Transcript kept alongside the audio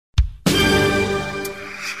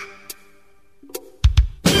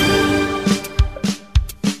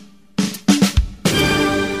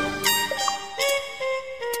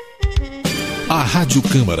Rádio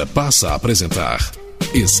Câmara passa a apresentar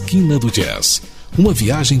Esquina do Jazz. Uma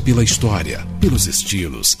viagem pela história, pelos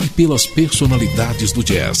estilos e pelas personalidades do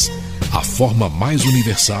jazz. A forma mais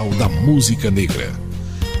universal da música negra.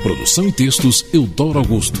 Produção e textos Eudoro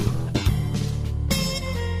Augusto.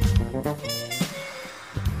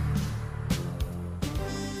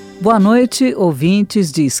 Boa noite,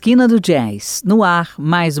 ouvintes de Esquina do Jazz. No ar,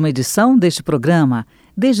 mais uma edição deste programa,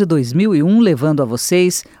 desde 2001, levando a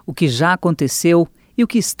vocês o que já aconteceu e o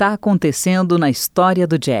que está acontecendo na história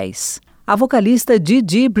do jazz. A vocalista Dee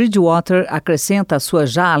Dee Bridgewater acrescenta à sua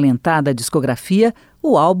já alentada discografia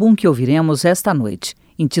o álbum que ouviremos esta noite,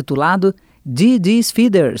 intitulado Dee Dee's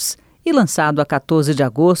Feathers, e lançado a 14 de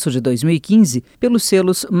agosto de 2015 pelos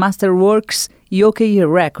selos Masterworks e OK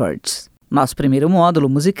Records. Nosso primeiro módulo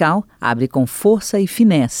musical abre com força e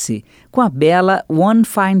finesse, com a bela One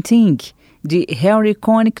Fine Thing, de Harry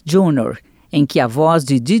Connick Jr., em que a voz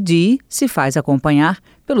de Dee Dee se faz acompanhar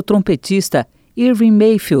pelo trompetista Irving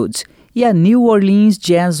Mayfield e a New Orleans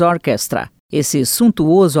Jazz Orchestra. Esse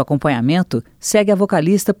suntuoso acompanhamento segue a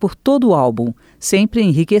vocalista por todo o álbum, sempre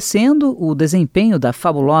enriquecendo o desempenho da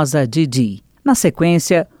fabulosa Dee Dee. Na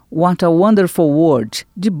sequência, What a Wonderful World,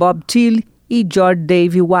 de Bob Thiele e George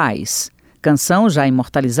Davy Wise, canção já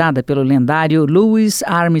imortalizada pelo lendário Louis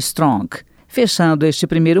Armstrong. Fechando este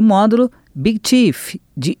primeiro módulo, Big Chief,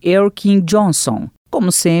 de Earl King Johnson.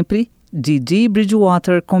 Como sempre, Dee Dee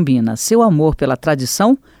Bridgewater combina seu amor pela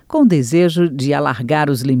tradição com o desejo de alargar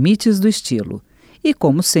os limites do estilo. E,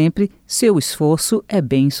 como sempre, seu esforço é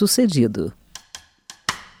bem sucedido.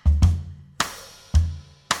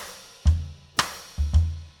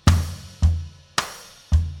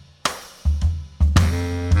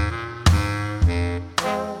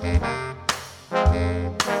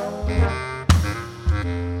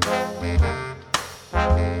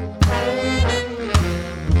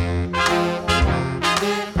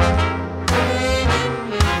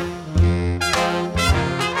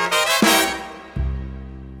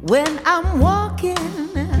 When I'm walking,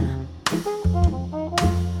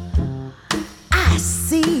 I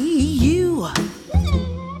see you,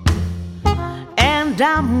 and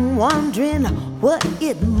I'm wondering what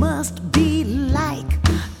it must be like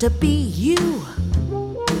to be you.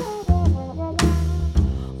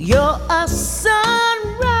 You're a sunrise,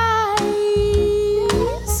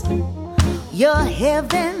 you're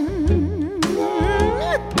heaven.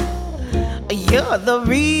 You're the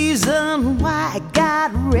reason why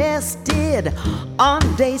God rested on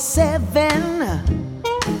day 7.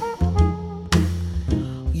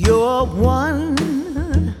 You're one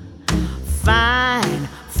fine,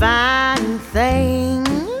 fine thing.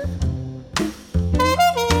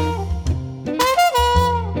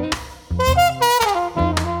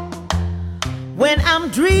 When I'm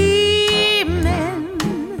dreaming,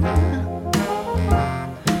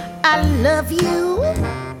 I love you.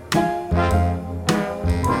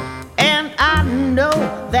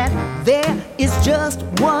 That there is just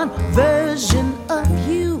one version of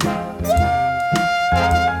you.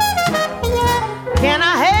 Can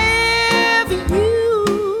I have you?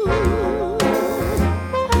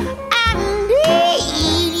 I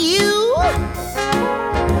need you.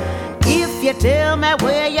 If you tell me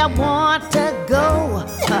where you want to go,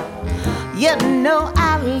 you know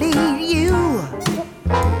I'll lead you.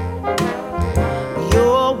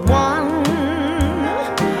 You're one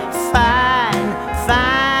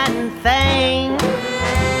fine thing.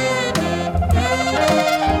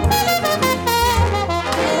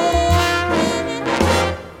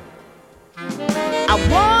 I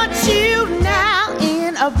want you now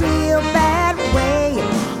in a real bad way.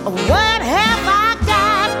 What have I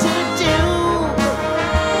got to do?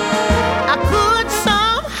 I could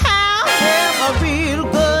somehow have a real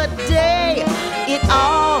good day. It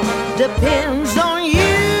all depends on you.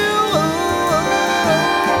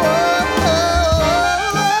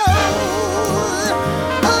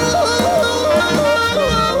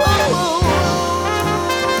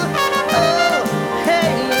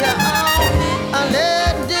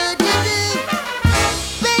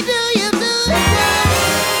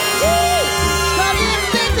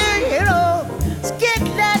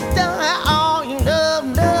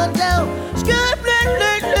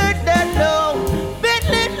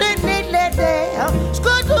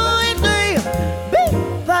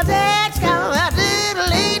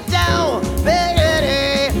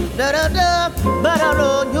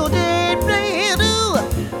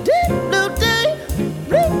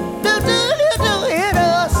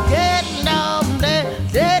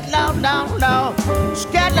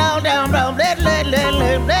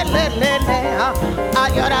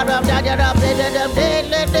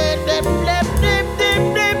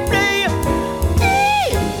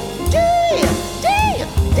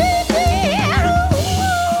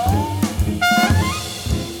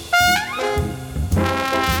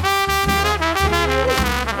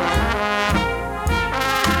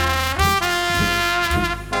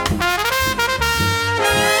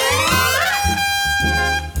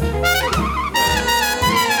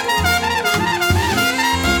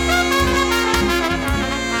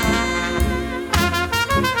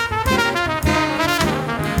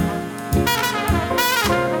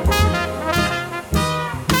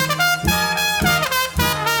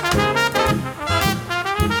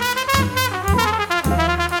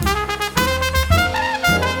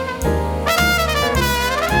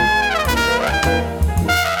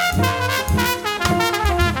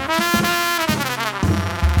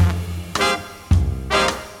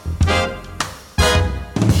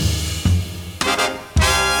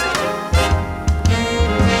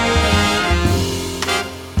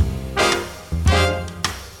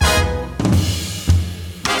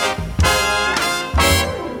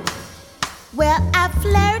 Well, I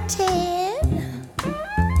flirted,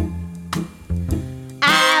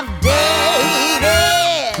 I've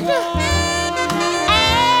dated,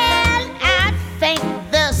 and I think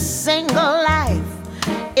the single life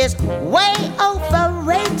is way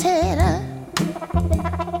overrated.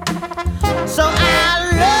 So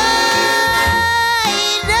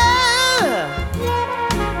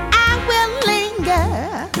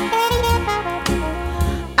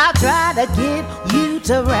I'll try to get you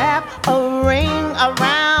to wrap a ring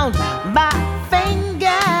around my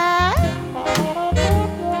finger.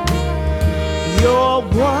 You're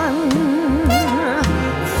one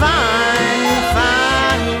fine,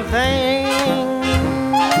 fine thing.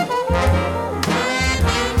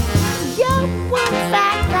 You're one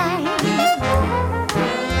fine thing.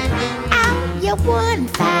 Oh, you're one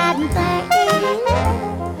fine thing.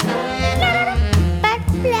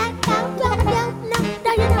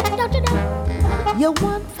 You're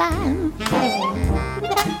one fine thing.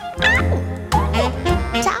 Oh,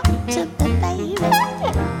 talk to me, baby.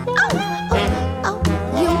 Oh,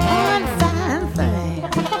 you're one fine thing.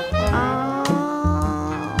 Oh,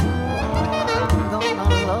 I'm gonna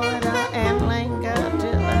loiter and linger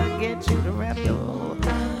till I get you to wrap your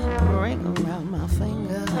ring around my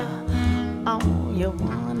finger. Oh, you're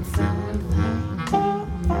one fine thing.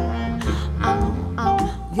 Oh,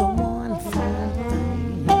 you're one fine thing.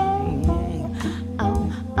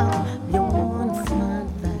 You want to find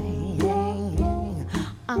thing.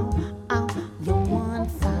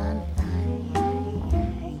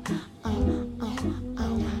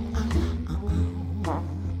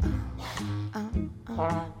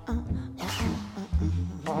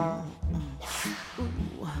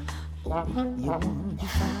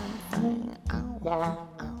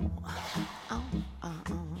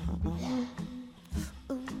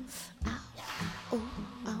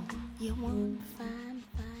 You want to find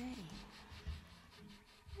thing.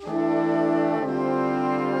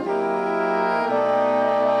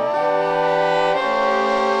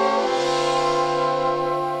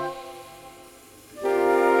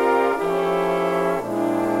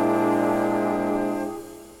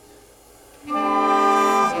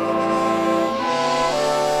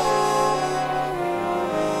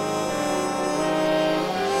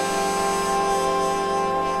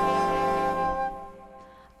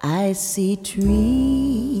 I see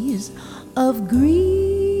trees of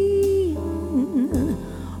green,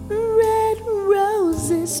 red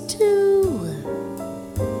roses too.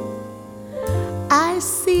 I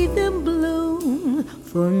see them bloom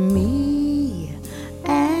for me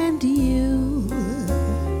and you.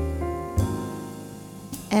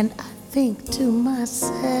 And I think to myself,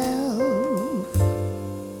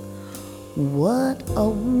 what a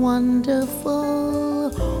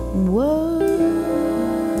wonderful world.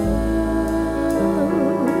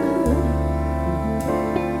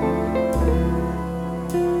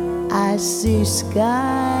 I see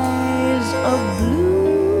skies of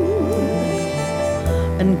blue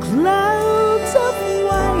and clouds of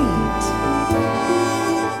white,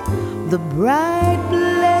 the bright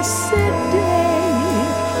blessed day,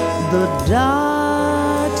 the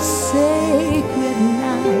dark sacred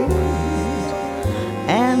night,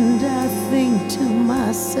 and I think to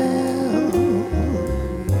myself,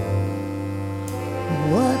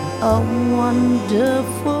 what a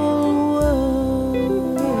wonderful world.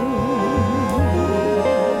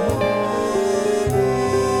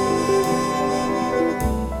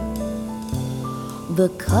 The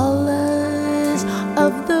colors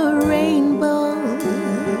of the rainbow,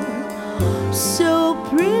 so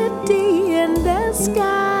pretty in the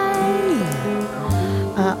sky,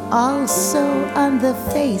 are also on the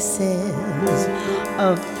faces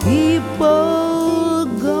of people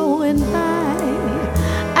going by.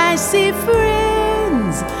 I see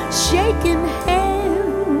friends shaking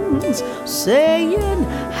hands, saying,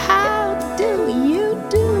 how do you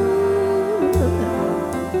do?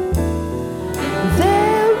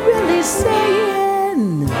 They're really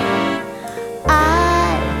saying,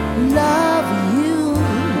 I love you.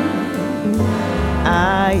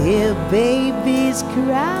 I hear babies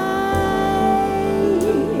cry,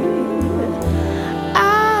 I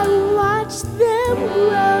watch them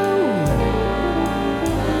grow.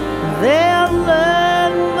 They'll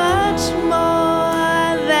learn much more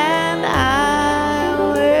than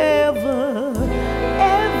I'll ever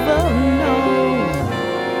know.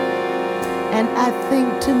 And I think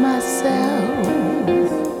to myself,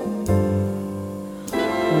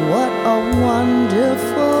 what a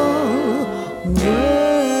wonderful world.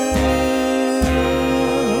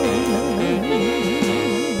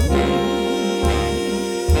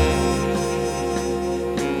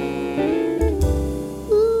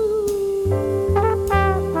 Ooh.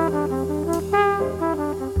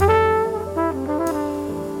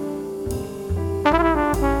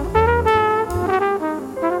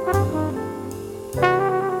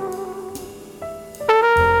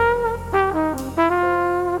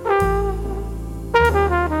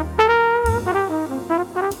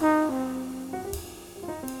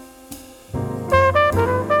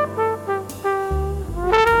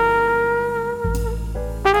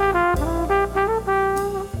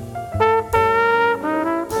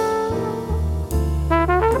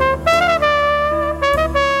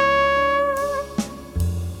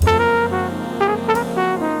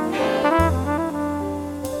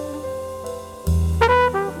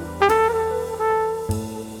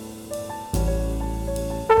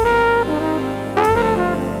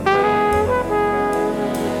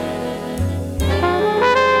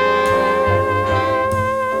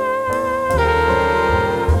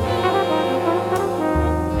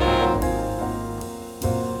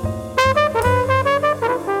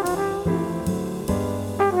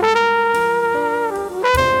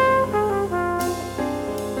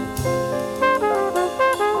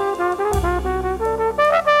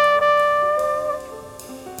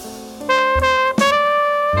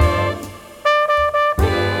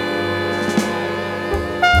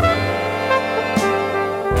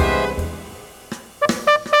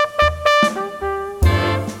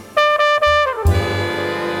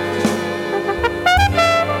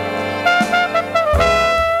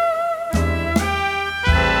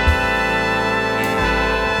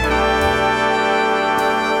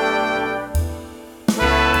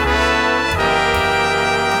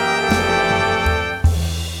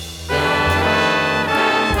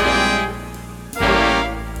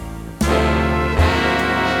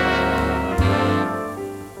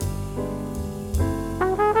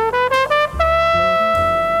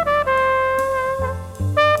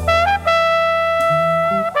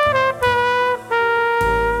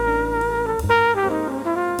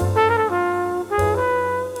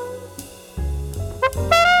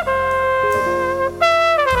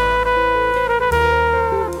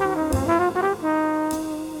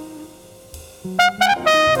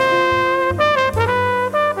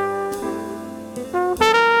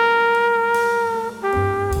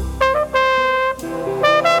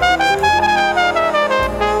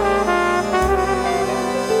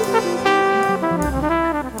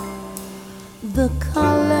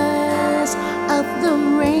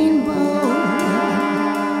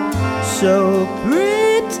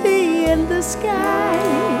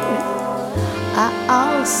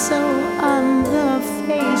 so on the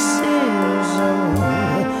faces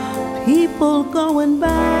of people going by.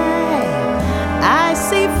 I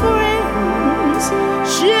see friends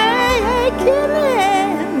shaking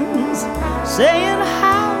hands, saying,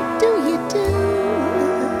 how do you do?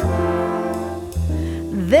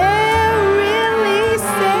 They're really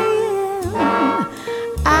saying,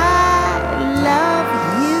 I love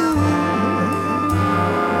you.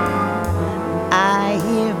 I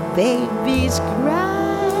hear babies cry.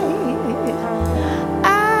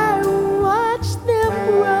 I watch them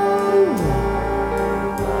grow.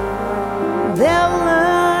 They'll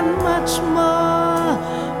learn much more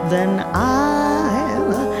than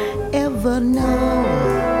I'll ever know.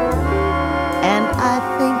 And I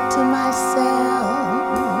think to myself,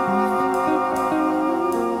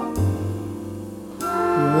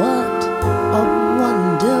 what a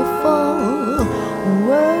wonderful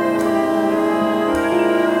world.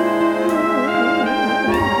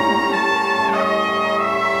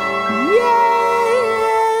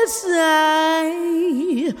 Yes, I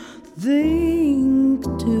think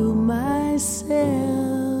to myself,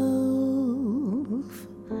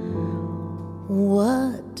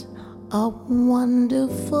 what a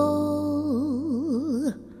wonderful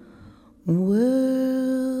world.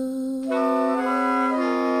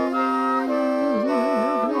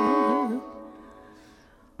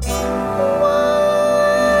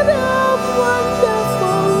 What a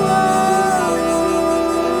wonderful world.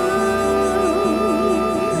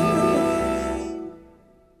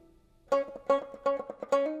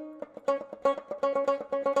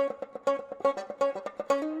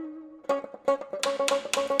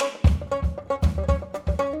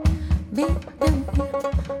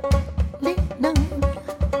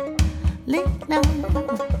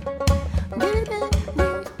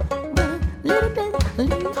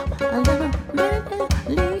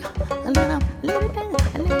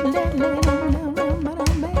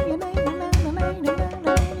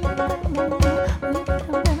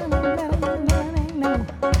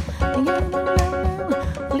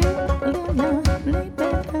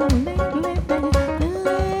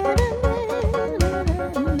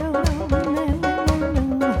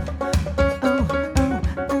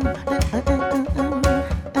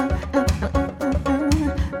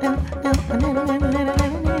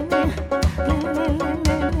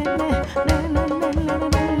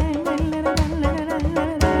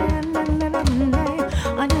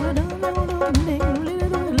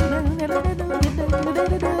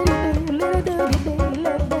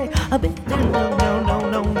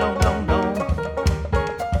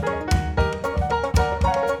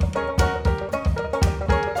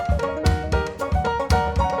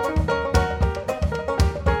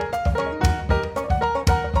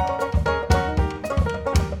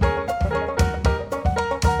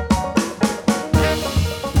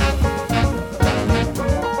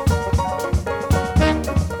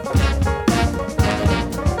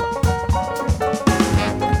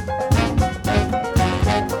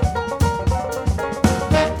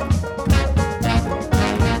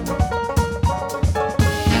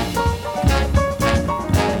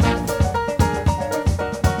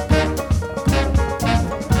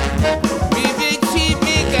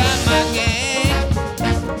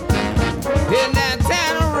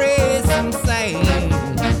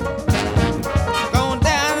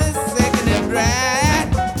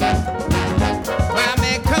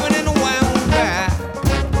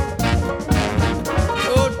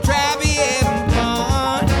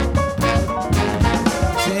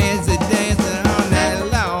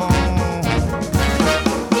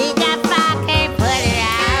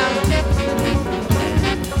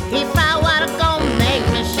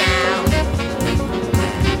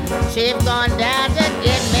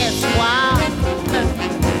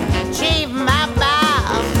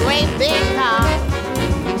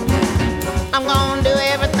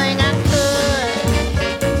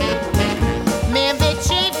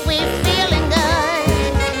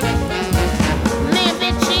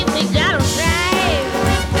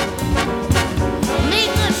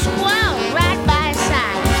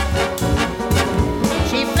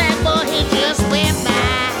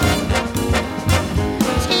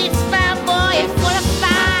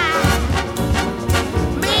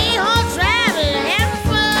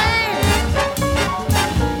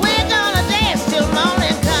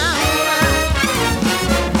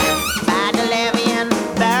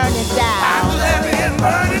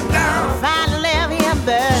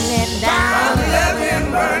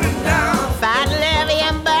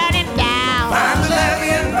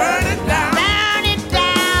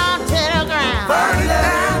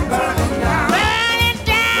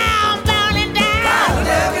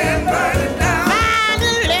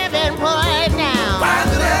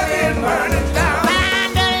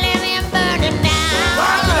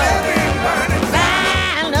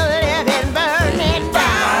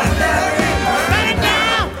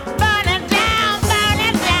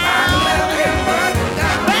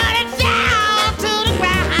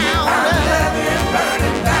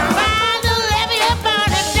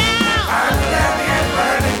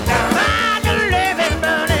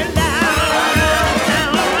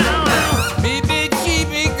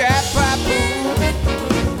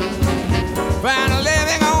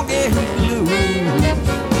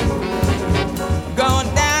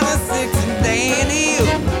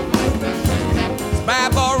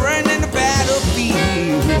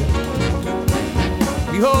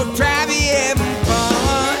 whole tribe be having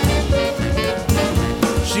fun.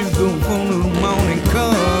 She go from the morning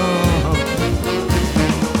come.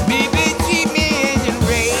 Baby, keep me engine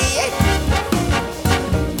red.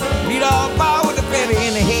 Lead all ball with the feather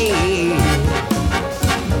in the head.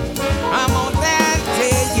 I'm on that to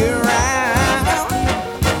take you around.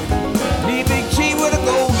 Baby, cheap with a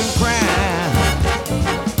golden crown.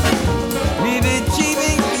 Baby, cheap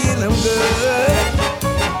ain't feeling good.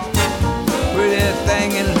 With that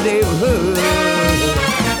thing in the neighborhood.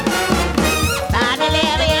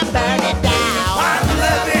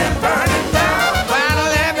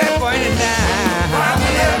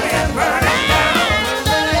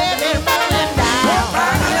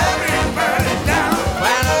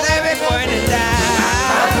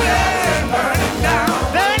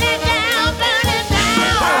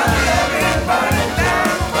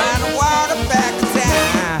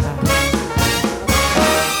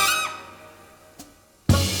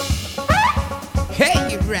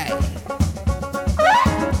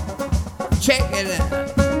 Check it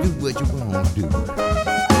out. Do what you want to do.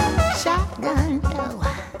 Shotgun Joe.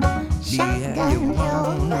 Shotgun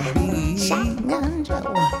Joe. Shotgun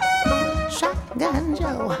Joe. Shotgun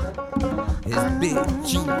Joe. It's Big G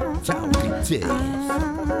talking test.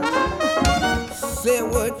 Say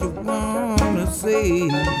what you want to say.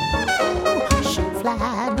 Shoot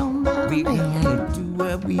fly, don't bother We me. gonna do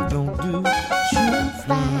what we gon' do. Shoot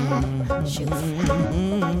fly, shoot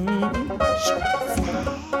fly, shoot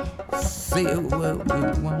fly. Say what we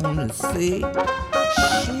wanna say.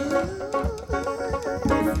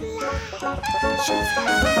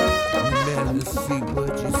 Better see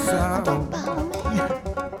what you saw.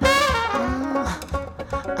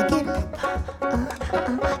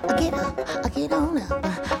 Get on up.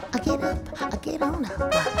 I get up. I get on up.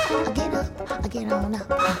 I get up. I get on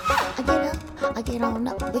up. I get up. I get on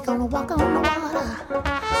up. We're gonna walk on the water.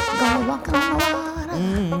 Gonna walk on the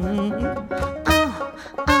water.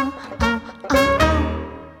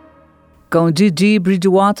 Com Dee Dee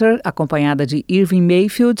Bridgewater, acompanhada de Irving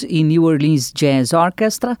Mayfield e New Orleans Jazz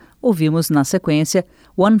Orchestra, ouvimos na sequência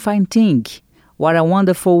One Fine Thing, What a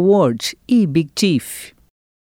Wonderful World e Big Chief.